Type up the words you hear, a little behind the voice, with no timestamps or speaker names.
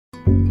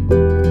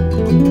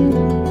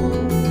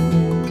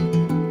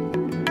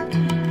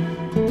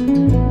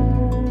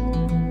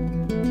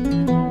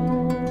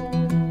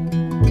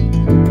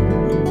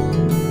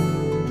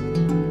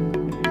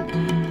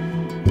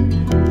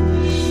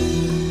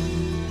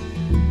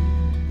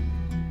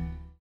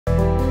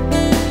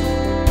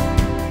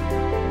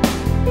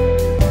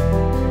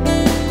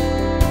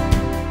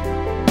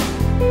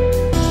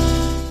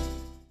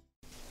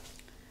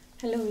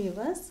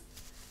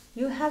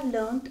have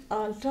learnt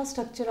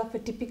ultrastructure of a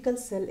typical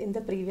cell in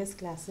the previous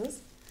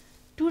classes.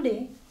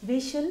 Today we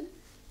shall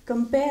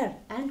compare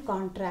and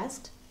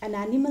contrast an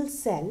animal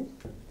cell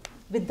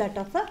with that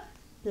of a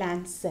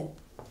plant cell.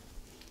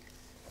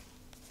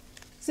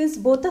 Since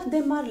both of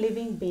them are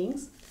living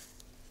beings,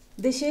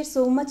 they share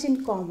so much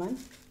in common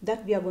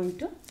that we are going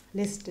to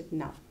list it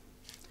now.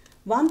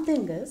 One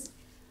thing is,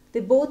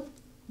 both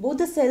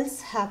the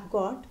cells have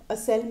got a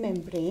cell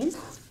membrane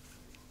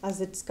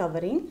as its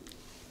covering.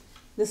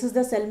 This is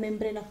the cell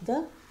membrane of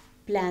the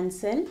plant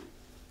cell.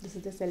 This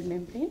is the cell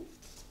membrane.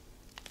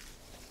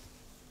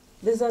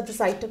 These are the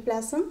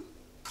cytoplasm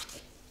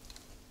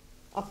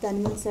of the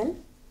animal cell,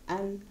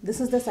 and this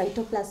is the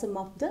cytoplasm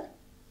of the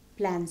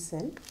plant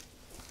cell.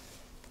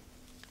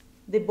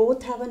 They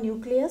both have a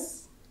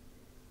nucleus.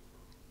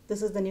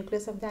 This is the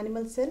nucleus of the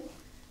animal cell.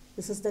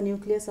 This is the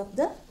nucleus of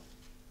the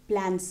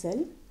plant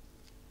cell.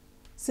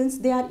 Since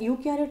they are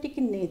eukaryotic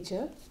in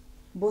nature,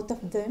 both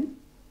of them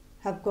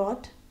have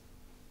got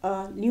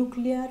a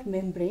nuclear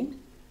membrane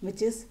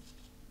which is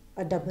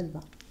a double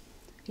one.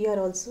 Here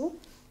also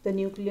the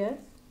nuclear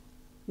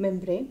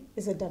membrane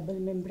is a double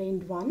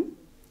membraned one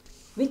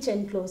which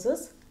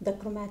encloses the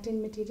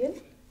chromatin material,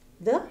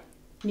 the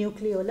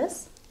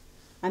nucleolus,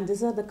 and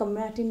these are the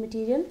chromatin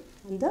material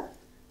and the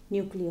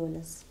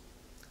nucleolus.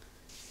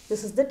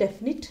 This is the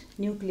definite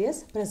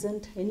nucleus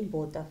present in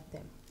both of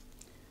them.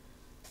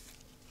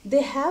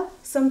 They have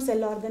some cell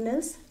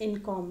organelles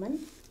in common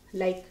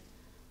like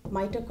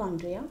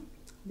mitochondria.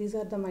 These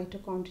are the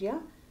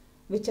mitochondria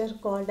which are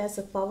called as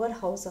a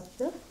powerhouse of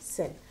the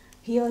cell.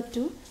 Here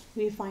too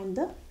we find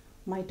the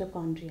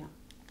mitochondria.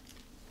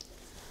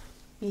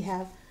 We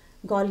have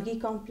Golgi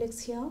complex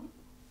here,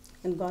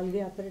 and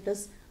Golgi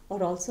apparatus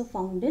are also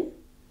found in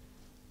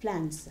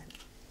plant cell.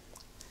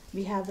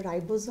 We have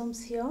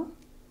ribosomes here.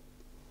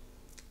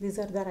 These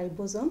are the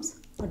ribosomes,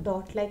 a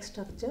dot-like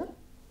structure.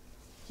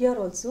 Here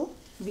also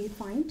we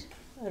find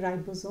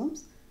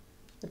ribosomes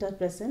that are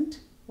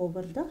present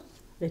over the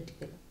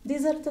reticulum.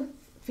 These are the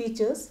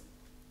features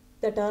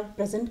that are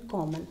present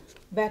common.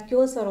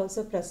 Vacuoles are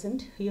also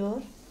present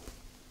here,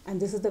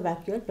 and this is the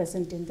vacuole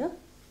present in the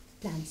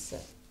plant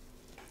cell.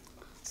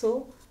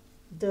 So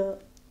the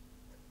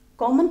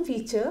common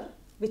feature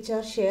which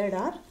are shared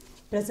are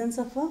presence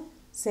of a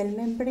cell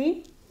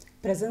membrane,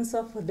 presence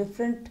of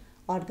different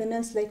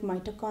organelles like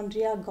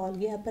mitochondria,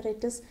 Golgi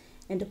apparatus,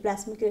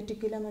 endoplasmic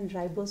reticulum and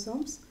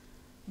ribosomes.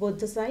 Both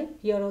the side,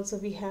 here also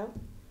we have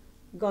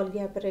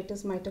Golgi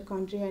apparatus,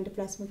 mitochondria,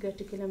 endoplasmic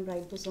reticulum,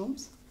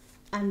 ribosomes,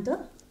 and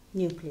the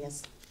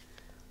nucleus.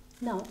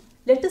 Now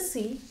let us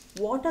see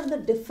what are the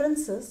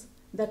differences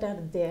that are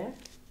there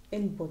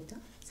in both the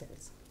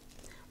cells.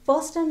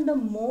 First and the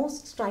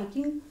most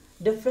striking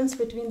difference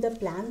between the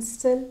plant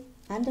cell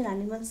and an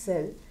animal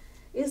cell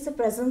is the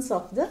presence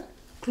of the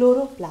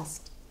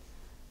chloroplast.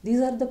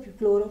 These are the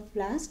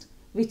chloroplasts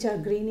which are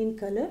green in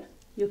color.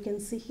 You can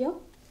see here.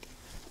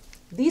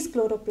 These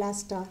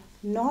chloroplasts are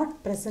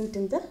not present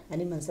in the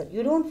animal cell.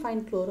 You don't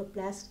find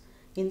chloroplast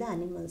in the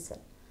animal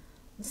cell.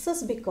 This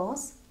is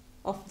because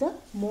of the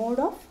mode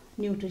of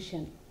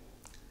nutrition.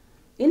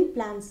 In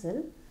plant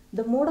cell,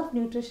 the mode of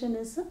nutrition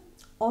is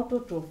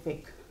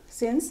autotrophic,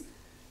 since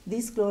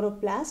these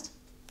chloroplasts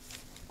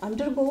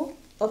undergo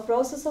a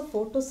process of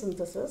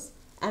photosynthesis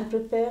and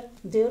prepare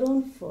their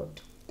own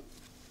food.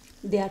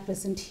 They are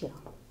present here,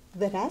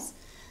 whereas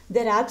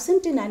they are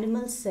absent in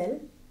animal cell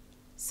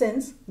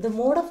since the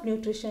mode of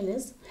nutrition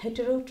is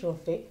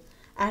heterotrophic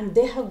and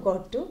they have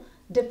got to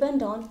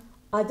depend on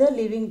other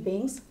living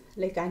beings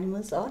like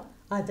animals or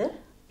other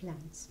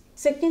plants.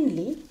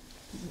 Secondly,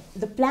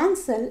 the plant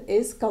cell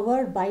is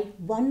covered by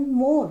one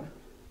more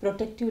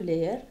protective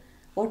layer,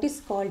 what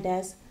is called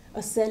as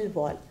a cell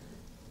wall.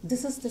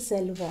 This is the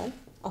cell wall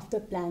of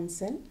the plant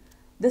cell.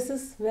 This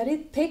is very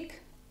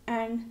thick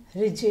and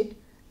rigid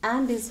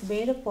and is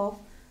made up of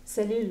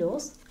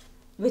cellulose,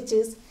 which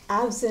is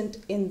absent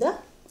in the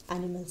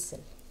animal cell.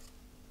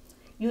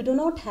 You do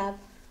not have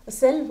a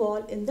cell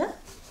wall in the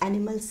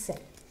animal cell,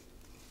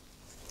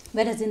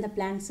 whereas in the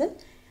plant cell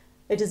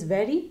it is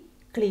very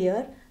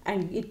clear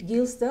and it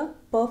gives the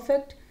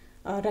perfect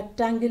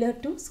rectangular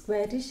to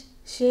squarish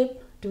shape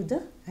to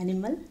the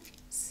animal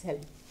cell.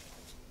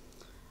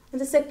 And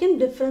the second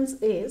difference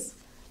is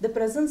the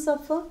presence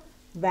of a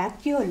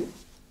vacuole.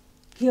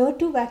 Here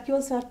two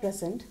vacuoles are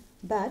present,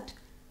 but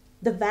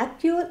the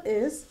vacuole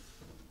is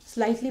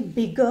slightly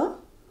bigger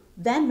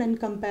than when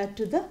compared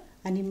to the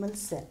animal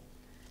cell.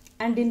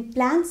 And in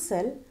plant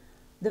cell,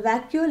 the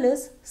vacuole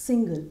is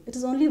single. It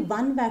is only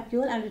one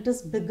vacuole and it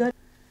is bigger,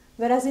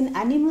 whereas in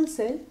animal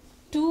cell,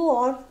 two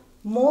or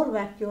more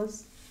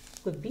vacuoles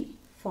could be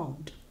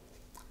formed.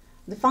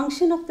 The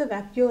function of the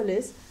vacuole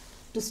is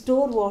to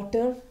store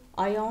water,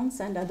 ions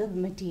and other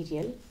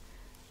material.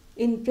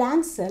 In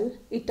plant cell,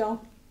 it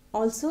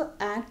also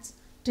acts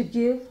to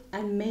give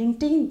and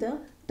maintain the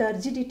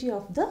turgidity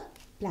of the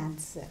plant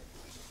cell.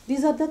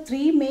 These are the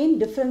three main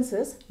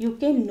differences you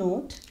can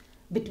note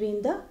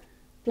between the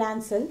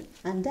plant cell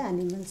and the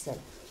animal cell.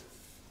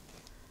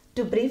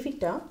 To brief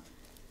it up,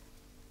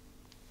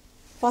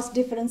 first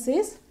difference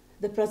is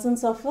the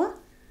presence of a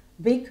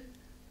big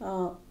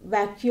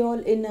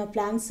vacuole in a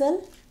plant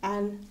cell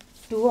and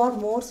 2 or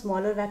more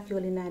smaller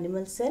vacuole in an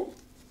animal cell,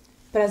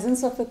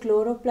 presence of a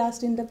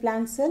chloroplast in the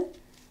plant cell,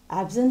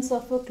 absence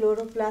of a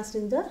chloroplast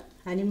in the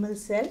animal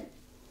cell,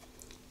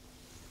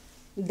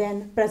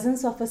 then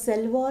presence of a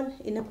cell wall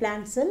in a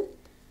plant cell,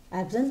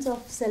 absence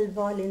of cell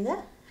wall in the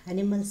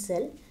animal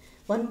cell.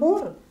 One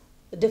more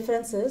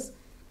difference is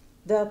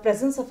the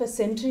presence of a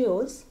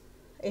centrioles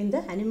in the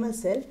animal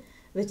cell,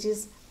 which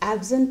is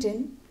absent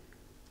in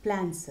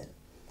plant cell.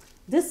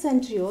 This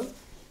centriole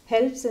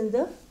helps in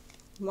the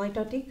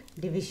mitotic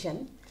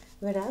division,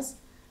 whereas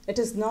it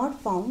is not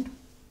found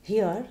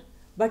here,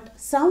 but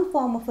some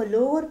form of a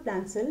lower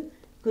plant cell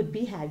could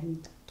be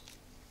having that.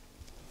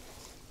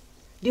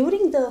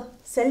 During the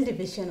cell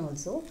division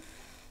also,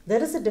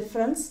 there is a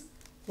difference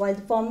while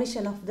the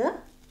formation of the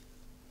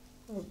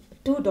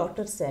 2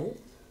 daughter cell.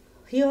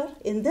 Here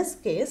in this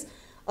case,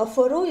 a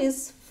furrow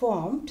is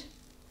formed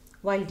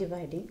while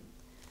dividing.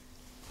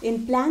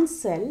 In plant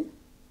cell,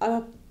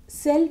 a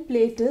cell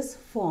plate is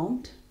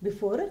formed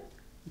before it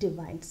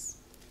divides.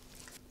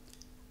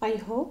 I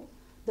hope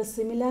the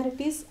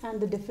similarities and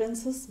the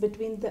differences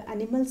between the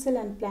animal cell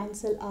and plant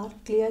cell are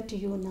clear to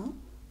you now.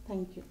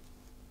 Thank you.